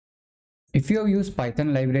If you have used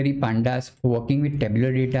Python library Pandas for working with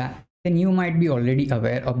tabular data, then you might be already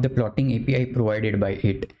aware of the plotting API provided by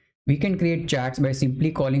it. We can create charts by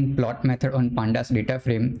simply calling plot method on Pandas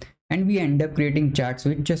DataFrame, and we end up creating charts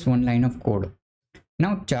with just one line of code.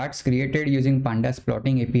 Now, charts created using Pandas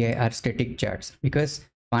plotting API are static charts because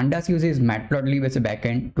Pandas uses Matplotlib as a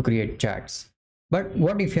backend to create charts. But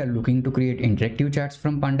what if you are looking to create interactive charts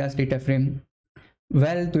from Pandas DataFrame?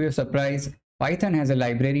 Well, to your surprise, Python has a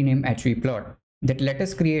library named Hvplot that let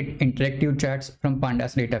us create interactive charts from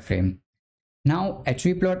Pandas DataFrame. Now,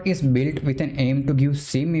 Hvplot is built with an aim to give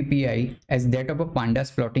same API as that of a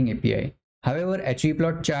Pandas plotting API. However,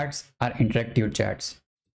 Hvplot charts are interactive charts.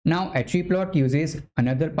 Now, Hvplot uses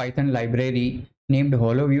another Python library named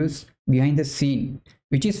HoloViews behind the scene,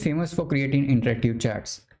 which is famous for creating interactive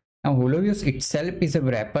charts. Now, HoloViews itself is a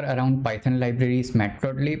wrapper around Python libraries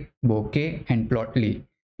Matplotlib, Bokeh, and Plotly.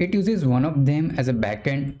 It uses one of them as a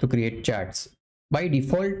backend to create charts. By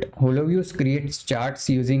default, HoloViews creates charts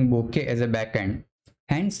using Bokeh as a backend.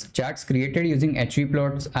 Hence, charts created using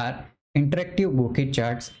Hvplots are interactive Bokeh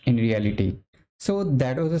charts in reality. So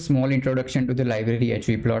that was a small introduction to the library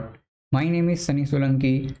Hvplot. My name is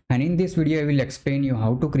Solanki, and in this video I will explain you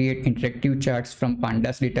how to create interactive charts from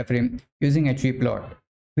Pandas DataFrame using Hvplot.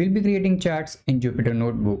 We'll be creating charts in Jupyter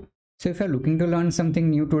Notebook. So if you're looking to learn something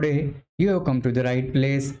new today, you have come to the right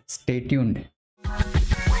place. Stay tuned.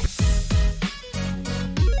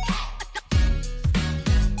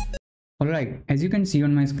 Alright, as you can see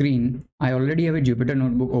on my screen, I already have a Jupyter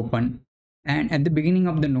Notebook open, and at the beginning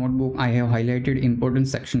of the notebook I have highlighted important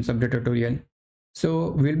sections of the tutorial.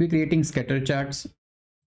 So we'll be creating scatter charts,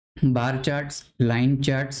 bar charts, line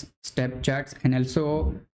charts, step charts, and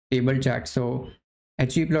also table charts. So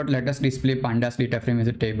Hvplot let us display Pandas DataFrame as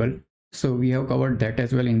a table. So we have covered that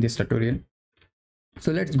as well in this tutorial.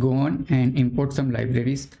 So let's go on and import some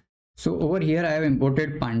libraries. So over here I have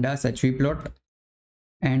imported Pandas Hvplot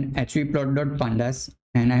and hvplot.pandas,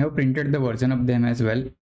 and I have printed the version of them as well.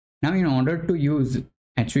 Now in order to use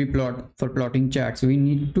Hvplot for plotting charts, we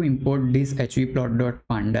need to import this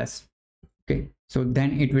hvplot.pandas. Okay, so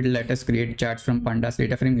then it will let us create charts from Pandas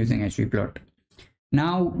DataFrame using Hvplot.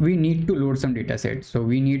 Now we need to load some datasets. So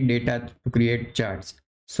we need data to create charts.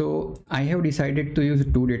 So I have decided to use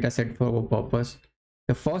two datasets for our purpose.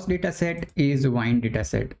 The first dataset is wine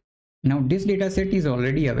dataset. Now this dataset is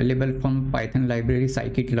already available from Python library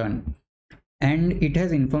scikit-learn, and it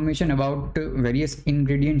has information about various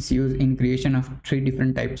ingredients used in creation of 3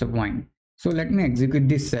 different types of wine. So let me execute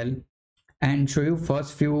this cell and show you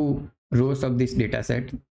first few rows of this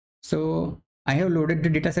dataset. So I have loaded the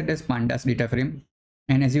dataset as Pandas DataFrame,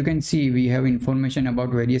 and as you can see, we have information about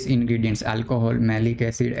various ingredients: alcohol, malic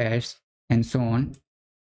acid, ash, and so on.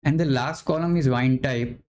 And the last column is wine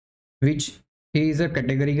type, which is a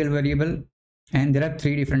categorical variable, and there are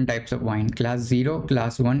 3 different types of wine: class 0,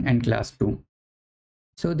 class 1, and class 2.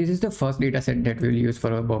 So this is the first dataset that we will use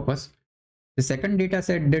for our purpose. The second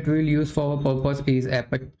dataset that we will use for our purpose is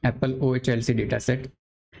Apple OHLC dataset.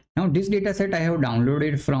 Now this dataset I have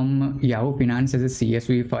downloaded from Yahoo Finance as a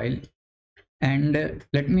CSV file, and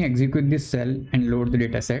let me execute this cell and load the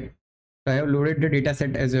dataset. So I have loaded the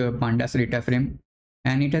dataset as a Pandas DataFrame,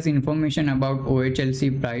 and it has information about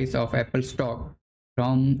OHLC price of Apple stock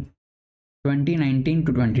from 2019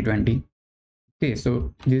 to 2020. Okay,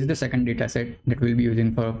 so this is the second dataset that we'll be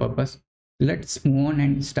using for our purpose. Let's move on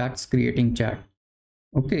and start creating chart.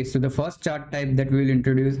 Okay, so the first chart type that we will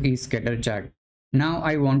introduce is scatter chart. Now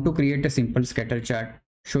I want to create a simple scatter chart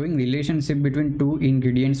showing relationship between 2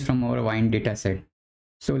 ingredients from our wine dataset.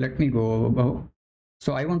 So let me go above.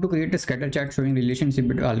 So I want to create a scatter chart showing relationship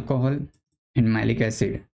between alcohol and malic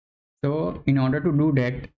acid. So in order to do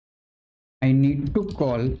that, I need to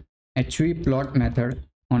call hvplot method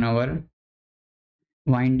on our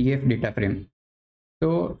winedf DataFrame.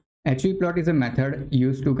 So hvplot is a method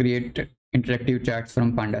used to create interactive charts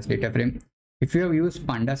from Pandas DataFrame. If you have used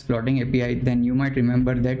Pandas plotting API, then you might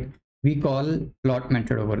remember that we call plot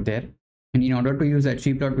method over there, and in order to use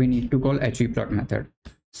hvplot we need to call hvplot method.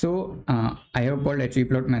 So I have called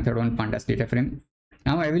hvplot method on Pandas DataFrame.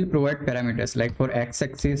 Now I will provide parameters, like for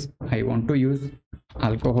x-axis I want to use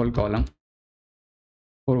alcohol column.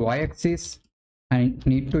 For y-axis I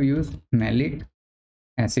need to use malic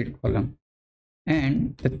acid column,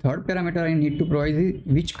 and the third parameter I need to provide is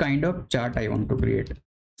which kind of chart I want to create.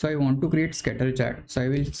 So I want to create scatter chart, so I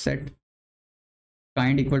will set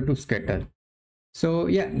kind equal to scatter. So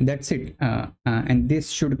yeah, that's it, and this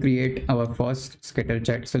should create our first scatter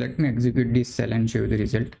chart. So let me execute this cell and show you the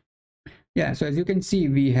result. Yeah, so as you can see,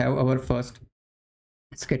 we have our first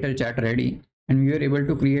scatter chart ready, and we were able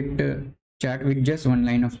to create a chart with just one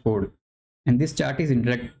line of code. And this chart is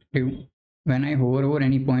interactive. When I hover over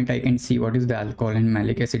any point, I can see what is the alcohol and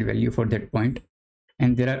malic acid value for that point.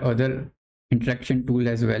 And there are other interaction tools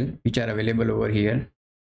as well, which are available over here.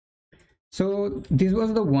 So this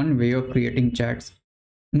was the one way of creating charts.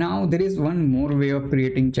 Now there is one more way of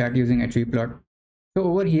creating chart using Hvplot. So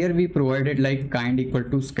over here we provided like kind equal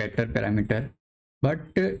to scatter parameter. But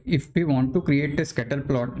if we want to create a scatter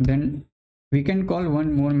plot, then we can call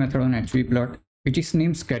one more method on Hvplot, which is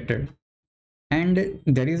named scatter. And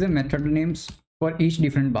there is a method names for each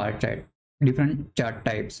different bar chart, different chart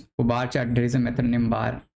types. For bar chart, there is a method named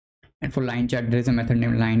bar, and for line chart, there is a method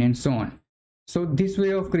named line, and so on. So this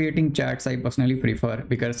way of creating charts I personally prefer,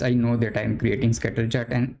 because I know that I am creating scatter chart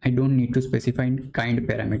and I don't need to specify kind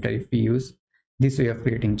parameter if we use this way of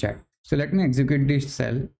creating chart. So let me execute this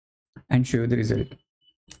cell and show you the result.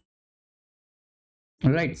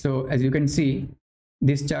 All right, so as you can see,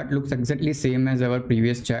 this chart looks exactly same as our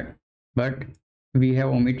previous chart, but we have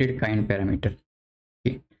omitted kind parameter.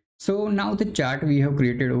 Okay, so now the chart we have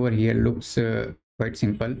created over here looks quite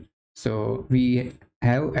simple. So we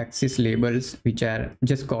have axis labels, which are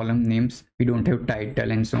just column names. We don't have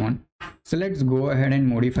title and so on. So let's go ahead and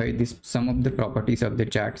modify this, some of the properties of the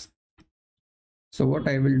charts. So what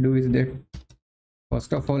I will do is that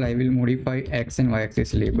first of all, I will modify x and y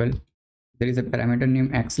axis label. There is a parameter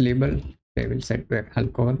named x label. I will set to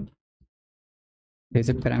alcohol. There is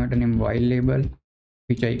a parameter named y label,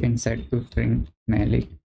 which I can set to string malic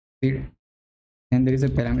acid. And there is a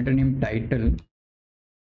parameter named title,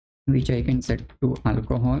 which I can set to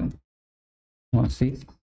alcohol versus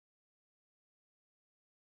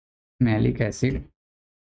malic acid.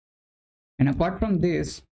 And apart from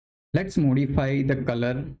this, let's modify the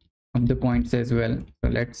color of the points as well. So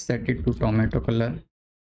let's set it to tomato color.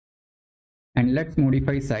 And let's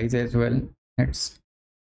modify size as well. Let's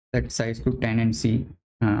set size to 10 and see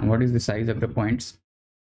what is the size of the points.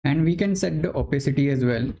 And we can set the opacity as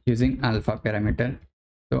well using alpha parameter.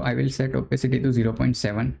 So I will set opacity to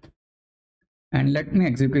 0.7. And let me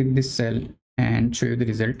execute this cell and show you the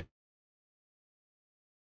result.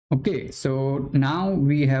 Okay, so now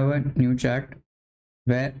we have a new chart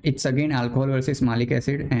where it's again alcohol versus malic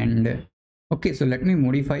acid. And okay, so let me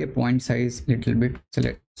modify a point size little bit,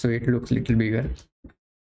 so it looks little bigger.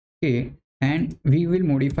 Okay, and we will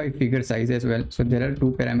modify figure size as well. So there are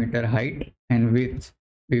two parameter, height and width,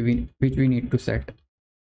 which we need to set.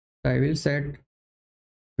 So I will set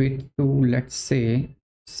width to, let's say,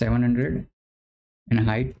 700 and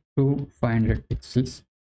height to 500 pixels.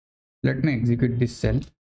 Let me execute this cell.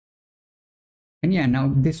 And yeah,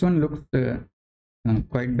 now this one looks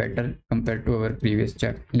quite better compared to our previous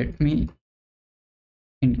chart. Let me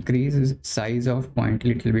increase size of point a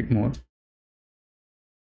little bit more.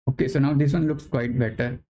 Okay, so now this one looks quite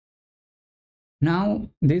better. Now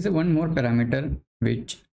there is one more parameter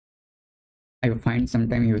which I find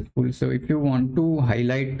sometimes useful. So if you want to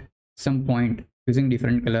highlight some point using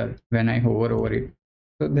different color when I hover over it,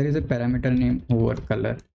 so there is a parameter named hover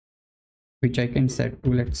color, which I can set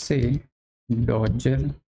to, let's say,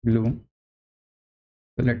 Dodger blue.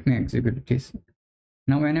 So let me execute this.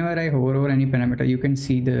 Now whenever I hover over any parameter, you can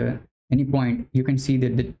see any point, you can see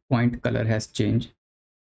that the point color has changed.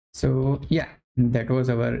 So yeah, that was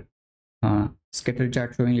our scatter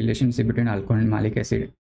chart showing relationship between alcohol and malic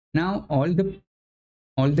acid. Now all the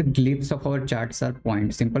glyphs of our charts are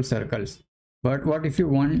points, simple circles. But what if you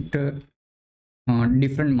want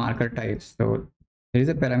different marker types? So there is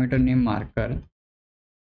a parameter named marker,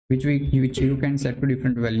 which you can set to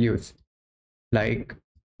different values, like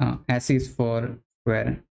S is for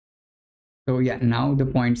square. So yeah, now the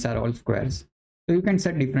points are all squares. So you can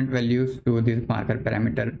set different values to this marker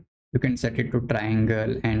parameter. You can set it to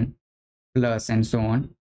triangle and plus and so on.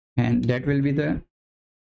 And that will be the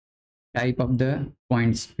type of the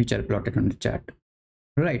points which are plotted on the chart.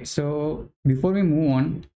 Right, so before we move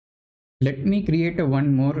on, let me create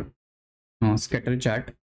one more scatter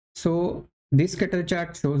chart. So this scatter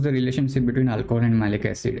chart shows the relationship between alcohol and malic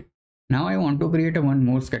acid. Now I want to create one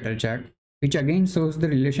more scatter chart, which again shows the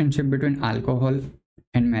relationship between alcohol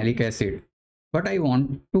and malic acid. But I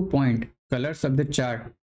want to point colors of the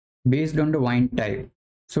chart based on the wine type.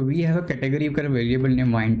 So we have a categorical variable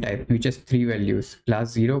named wine type, which has 3 values,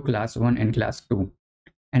 class 0, class 1 and class 2.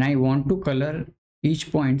 And I want to color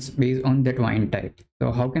each points based on that wine type.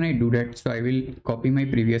 So how can I do that? So I will copy my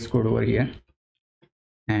previous code over here,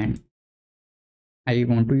 and I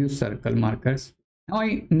want to use circle markers. Now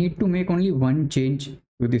I need to make only one change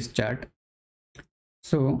to this chart.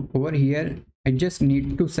 So over here, I just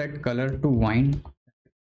need to set color to wine.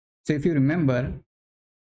 So if you remember,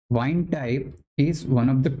 wine type is one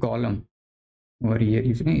of the column over here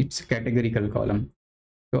using its categorical column.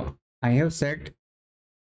 So I have set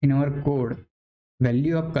in our code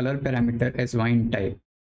value of color parameter as wine type.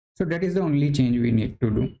 So that is the only change we need to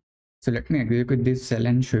do. So let me execute this cell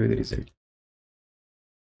and show you the result.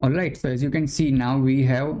 Alright, so as you can see, now we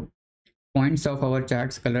have points of our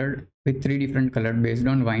charts colored with 3 different colors based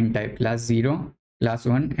on wine type: class 0, class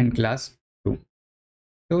 1 and class 2.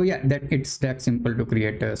 So yeah, it's that simple to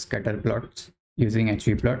create a scatter plots using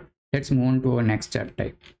Hvplot. Let's move on to our next chart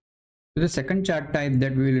type. So the second chart type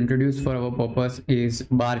that we will introduce for our purpose is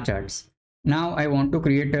bar charts. Now I want to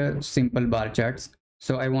create a simple bar charts.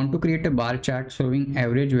 So I want to create a bar chart showing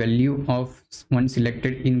average value of one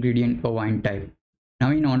selected ingredient per wine type. Now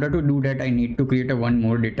in order to do that, I need to create a one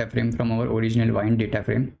more data frame from our original wine data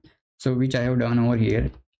frame. So which I have done over here,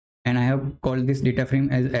 and I have called this data frame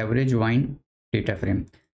as average wine data frame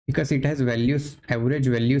because it has average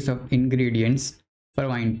values of ingredients per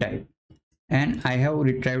wine type. And I have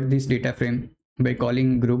retrieved this data frame by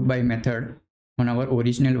calling group by method on our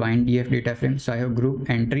original wine df data frame. So I have grouped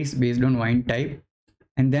entries based on wine type,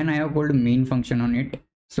 and then I have called mean function on it.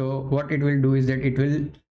 So what it will do is that it will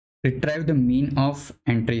retrieve the mean of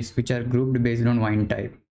entries which are grouped based on wine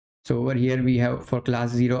type. So over here we have for class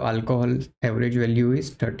 0 alcohol average value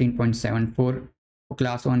is 13.74, for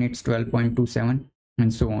class 1 it's 12.27,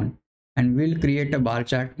 and so on. And we'll create a bar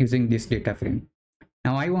chart using this data frame.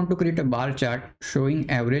 Now I want to create a bar chart showing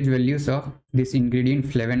average values of this ingredient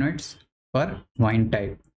flavonoids per wine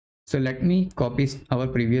type. So let me copy our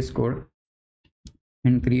previous code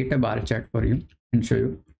and create a bar chart for you and show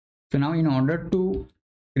you. So now in order to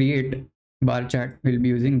create bar chart, we'll be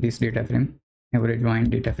using this data frame, average wine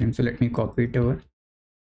data frame. So let me copy it over,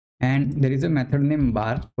 and there is a method named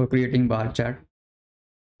bar for creating bar chart.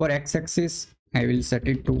 For x-axis I will set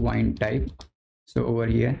it to wine type. So over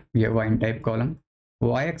here we have wine type column.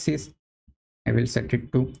 Y-axis I will set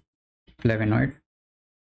it to flavonoid.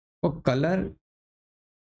 For color,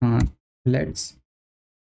 let's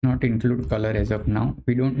not include color as of now.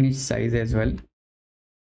 We don't need size as well.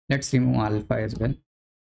 Let's remove alpha as well,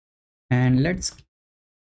 and let's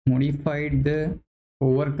modify the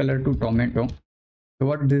hover color to tomato. So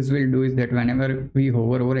what this will do is that whenever we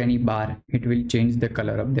hover over any bar, it will change the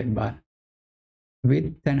color of that bar.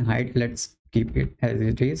 Width and height, let's keep it as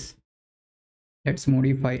it is. Let's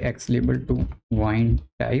modify x label to wine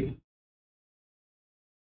type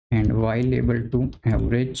and y label to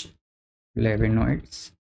average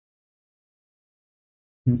flavonoids.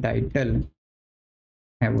 Title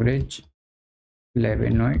average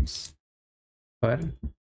flavonoids per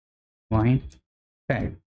wine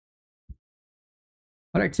type.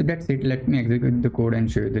 Alright, so that's it. Let me execute the code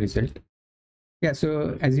and show you the result. Yeah,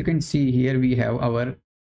 so as you can see here, we have our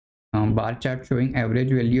bar chart showing average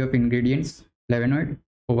value of ingredients flavonoid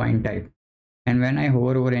for wine type. And when I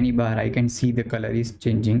hover over any bar, I can see the color is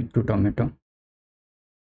changing to tomato.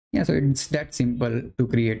 Yeah, so it's that simple to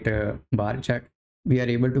create a bar chart. We are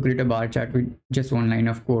able to create a bar chart with just one line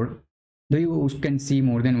of code. Though you can see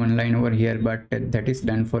more than one line over here, but that is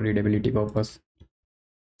done for readability purpose.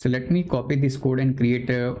 So let me copy this code and create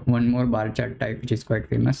one more bar chart type, which is quite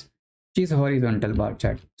famous, which is horizontal bar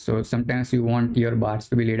chart. So sometimes you want your bars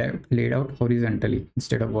to be laid out horizontally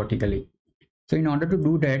instead of vertically. So in order to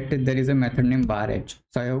do that, there is a method named bar edge.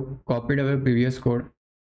 So I have copied our previous code,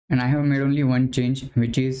 and I have made only one change,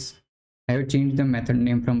 which is I have changed the method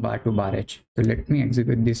name from bar to bar edge. So let me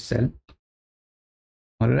execute this cell.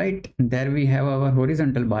 All right, there we have our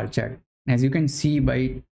horizontal bar chart. As you can see,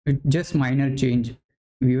 by just minor change,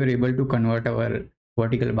 we were able to convert our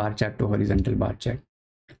vertical bar chart to horizontal bar chart.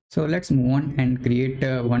 So let's move on and create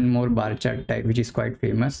one more bar chart type, which is quite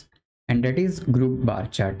famous, and that is group bar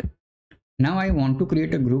chart. Now I want to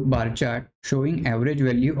create a group bar chart showing average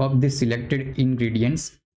value of the selected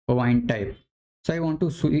ingredients for wine type. So I want to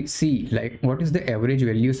see like what is the average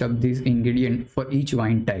values of this ingredient for each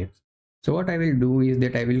wine type. So what I will do is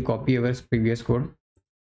that I will copy our previous code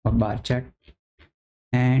of bar chart,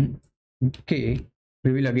 and okay,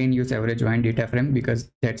 we will again use average wine data frame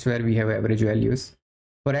because that's where we have average values.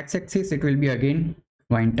 For x-axis it will be again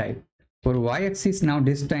wine type. For y-axis, now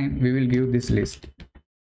this time we will give this list.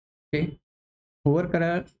 Okay, hover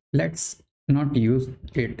color, let's not use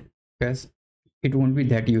it because it won't be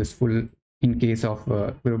that useful in case of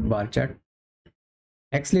group bar chart.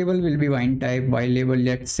 X label will be wine type, Y label,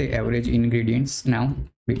 let's say average ingredients now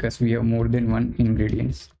because we have more than one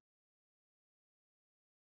ingredients,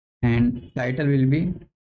 and title will be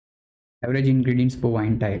average ingredients per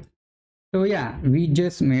wine type. So yeah, we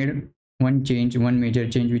just made one major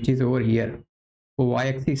change, which is over here. For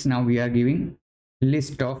y-axis, now we are giving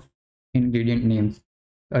list of ingredient names.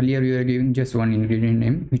 Earlier we were giving just one ingredient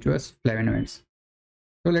name, which was flavonoids.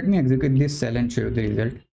 So let me execute this cell and show you the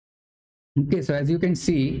result. Okay, so as you can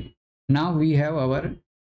see, now we have our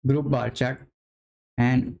group bar chart,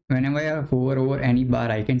 and whenever I hover over any bar,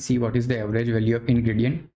 I can see what is the average value of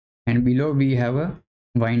ingredient, and below we have a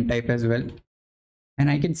wine type as well, and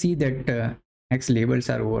I can see that X labels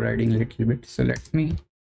are overriding a little bit. So let me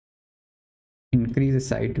increase the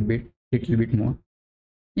size a little bit more.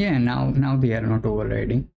 Yeah, now they are not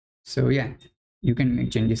overriding. So yeah, you can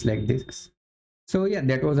make changes like this. So yeah,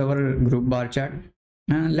 that was our group bar chart.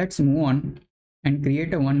 Let's move on and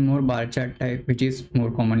create a one more bar chart type, which is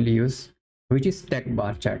more commonly used, which is stack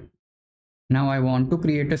bar chart. Now I want to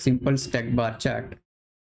create a simple stack bar chart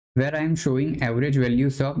where I am showing average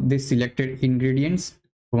values of this selected ingredients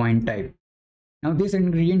wine type. Now these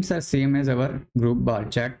ingredients are same as our group bar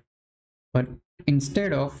chart, but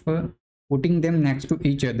instead of putting them next to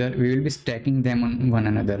each other, we will be stacking them on one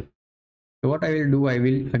another. So what I will do, I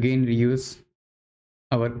will again reuse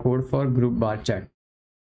our code for group bar chart,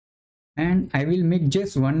 and I will make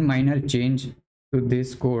just one minor change to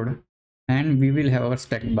this code, and we will have our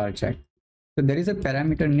stacked bar chart. So there is a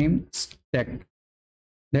parameter named stacked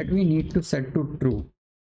that we need to set to true,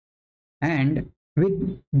 and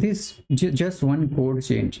with this just one code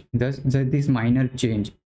change, this minor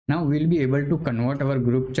change, now we'll be able to convert our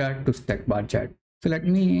group chart to stack bar chart. So let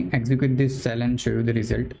me execute this cell and show you the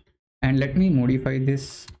result, and let me modify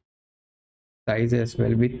this size as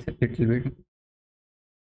well with a little bit.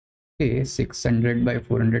 Okay, 600 by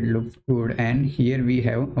 400 looks good, and here we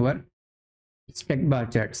have our stacked bar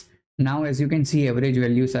charts. Now as you can see, average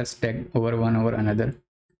values are stacked over one over another.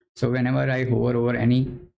 So whenever I hover over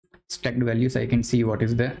any stacked values, I can see what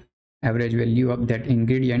is the average value of that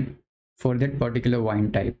ingredient for that particular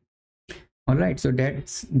wine type. All right, so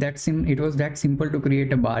it was that simple to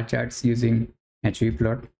create a bar charts using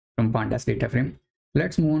Hvplot from Pandas DataFrame.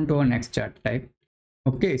 Let's move on to our next chart type.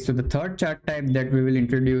 Okay, so the third chart type that we will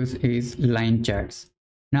introduce is line charts.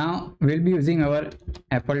 Now we'll be using our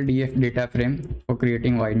Apple DataFrame for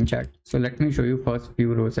creating wine chart. So let me show you first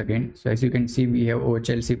few rows again. So as you can see, we have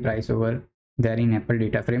OHLC price over there in Apple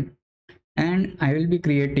DataFrame, and I will be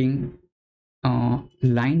creating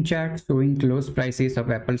line chart showing close prices of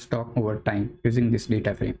Apple stock over time using this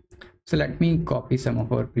data frame. So let me copy some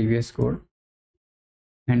of our previous code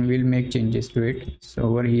and we'll make changes to it. So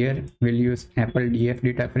over here we'll use Apple DF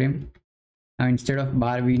data frame. Now instead of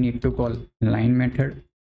bar, we need to call line method.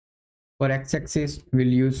 For x-axis we'll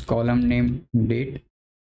use column name date.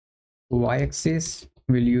 Y-axis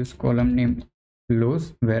we'll use column name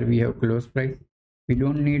close, where we have close price. We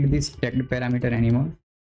don't need this tagged parameter anymore.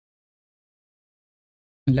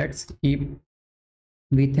 Let's keep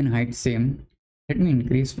width and height same. Let me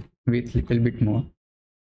increase width little bit more.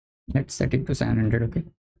 Let's set it to 700. Okay,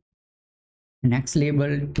 next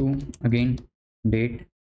label to again date.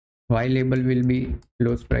 Y label will be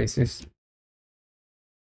close prices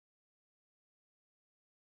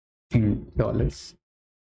in dollars,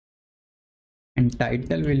 and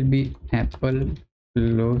title will be Apple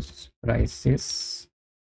close prices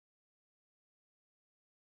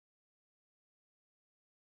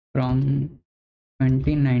from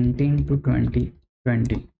 2019 to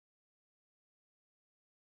 2020.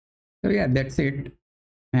 So yeah, that's it.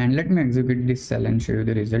 And let me execute this cell and show you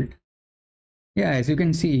the result. Yeah, as you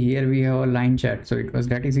can see here, we have a line chart. So it was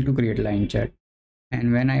that easy to create line chart.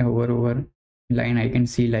 And when I hover over line, I can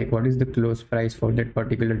see like what is the close price for that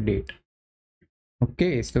particular date.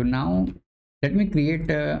 Okay, so now let me create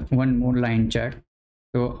one more line chart.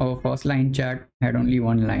 So our first line chart had only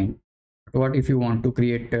one line. What if you want to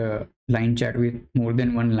create a line chart with more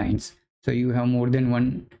than one lines? So you have more than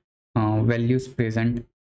one values present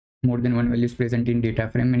in data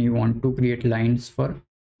frame, and you want to create lines for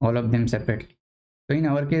all of them separately. So in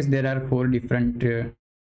our case, there are 4 different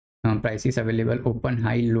prices available: open,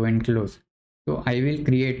 high, low, and close. So I will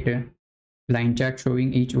create a line chart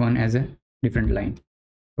showing each one as a different line.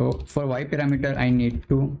 So for Y parameter, I need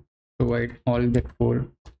to provide all the 4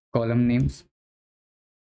 column names: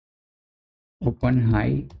 open,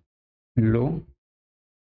 high, low,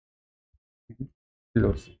 and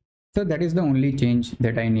close. So that is the only change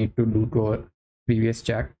that I need to do to our previous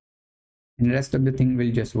chart, and the rest of the thing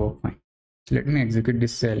will just work fine. So let me execute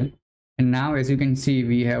this cell, and now as you can see,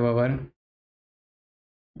 we have our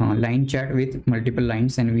line chart with multiple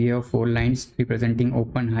lines, and we have 4 lines representing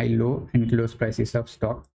open, high, low, and close prices of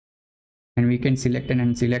stock. And we can select and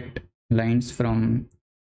unselect lines from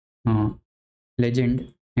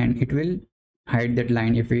legend, and it will hide that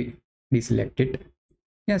line if we deselect it.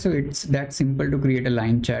 Yeah, so it's that simple to create a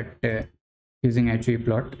line chart using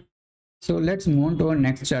Hvplot. So let's move on to our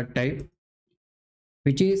next chart type,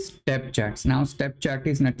 which is step charts. Now step chart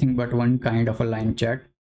is nothing but one kind of a line chart.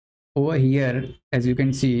 Over here, as you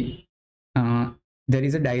can see, there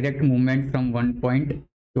is a direct movement from one point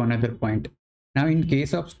to another point. Now in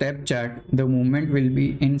case of step chart, the movement will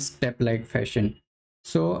be in step like fashion.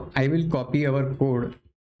 So I will copy our code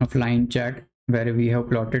of line chart where we have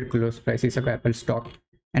plotted close prices of Apple stock,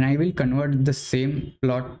 and I will convert the same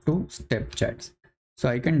plot to step charts. So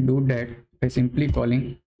I can do that by simply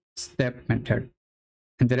calling step method,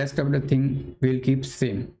 and the rest of the thing will keep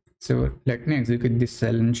same. So let me execute this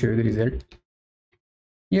cell and show you the result.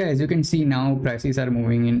 Yeah, as you can see now, prices are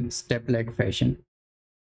moving in step like fashion.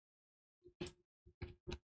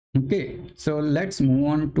 Okay, so let's move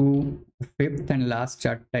on to fifth and last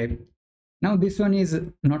chart type. Now this one is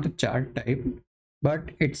not a chart type, but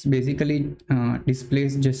it's basically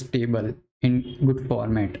displays just table in good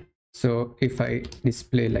format. So if I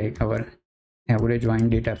display like our average wine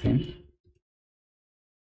data frame,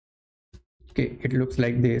 okay, it looks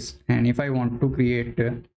like this. And if I want to create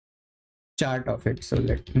a chart of it, so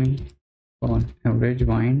let me on average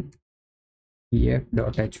wine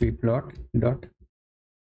ef.hvplot.table.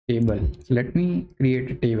 So let me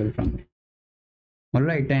create a table from it. All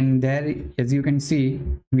right, and there, as you can see,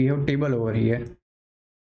 we have table over here.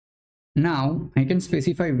 Now I can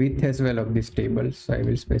specify width as well of this table. So I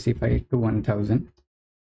will specify it to 1000.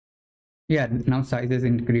 Yeah, now size has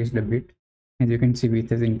increased a bit. As you can see,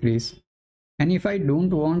 width has increased. And if I don't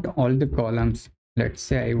want all the columns, let's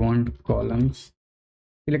say I want columns,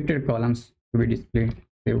 selected columns to be displayed,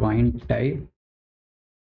 say wine type,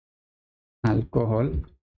 alcohol,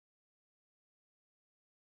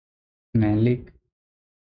 malic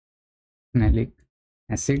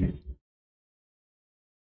acid,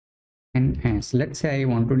 and as let's say I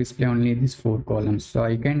want to display only these 4 columns, so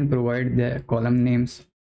I can provide the column names,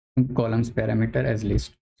 columns parameter as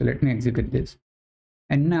list. So let me execute this,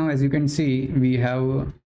 and now as you can see, we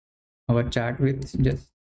have our chart with just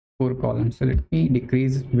 4 columns. So let me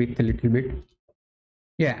decrease width a little bit.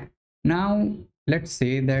 Yeah, now let's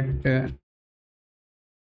say that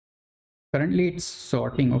currently it's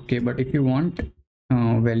sorting, okay, but if you want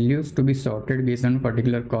values to be sorted based on a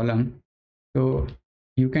particular column, so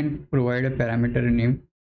you can provide a parameter name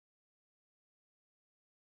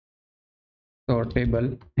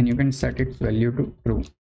sortable, and you can set its value to true,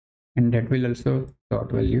 and that will also sort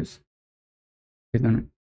values.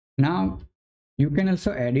 Now you can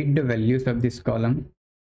also edit the values of this column.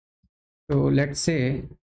 So let's say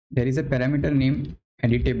there is a parameter name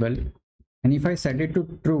editable, and if I set it to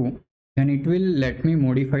true, then it will let me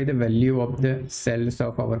modify the value of the cells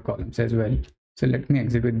of our columns as well. So let me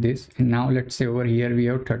execute this, and now let's say over here we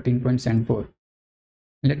have 13.74.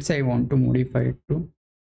 Let's say I want to modify it to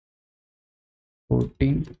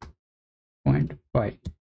 14.5,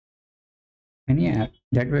 and yeah,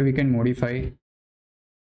 that way we can modify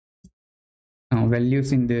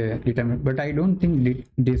values in the determinant, but I don't think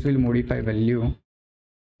this will modify value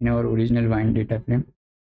in our original wine data frame.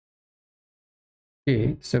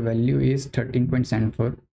 Okay, so value is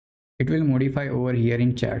 13.74. It will modify over here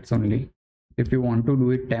in charts only. If you want to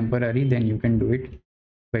do it temporary, then you can do it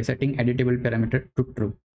by setting editable parameter to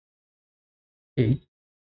true. Okay,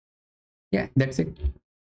 yeah, that's it.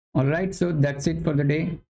 All right, so that's it for the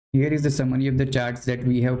day. Here is the summary of the charts that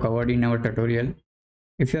we have covered in our tutorial.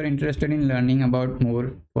 If you're interested in learning about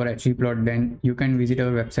more for Hvplot, then you can visit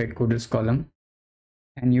our website CoderzColumn,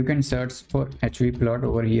 and you can search for Hvplot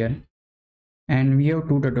over here. And we have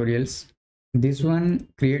 2 tutorials. This one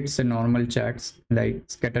creates a normal charts like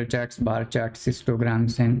scatter charts, bar charts,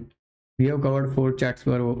 histograms, and we have covered 4 charts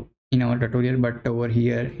in our tutorial, but over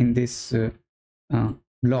here in this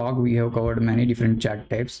blog we have covered many different chart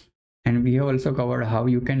types, and we have also covered how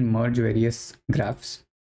you can merge various graphs.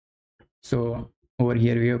 So over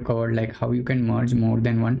here we have covered like how you can merge more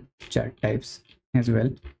than one chart types as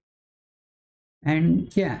well.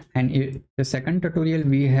 And yeah, and the second tutorial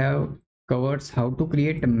we have covers how to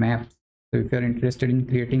create a map. So if you're interested in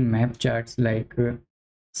creating map charts like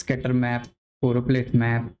scatter map, choropleth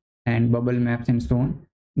map, and bubble maps and so on,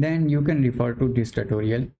 then you can refer to this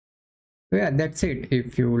tutorial. So yeah, that's it.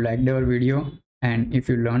 If you liked our video and if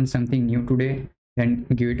you learned something new today, then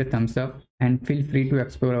give it a thumbs up, and feel free to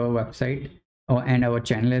explore our website and our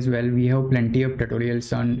channel as well. We have plenty of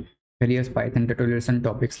tutorials on various Python tutorials on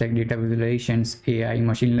topics like data visualizations, AI,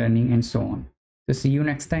 machine learning, and so on. So see you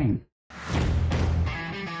next time.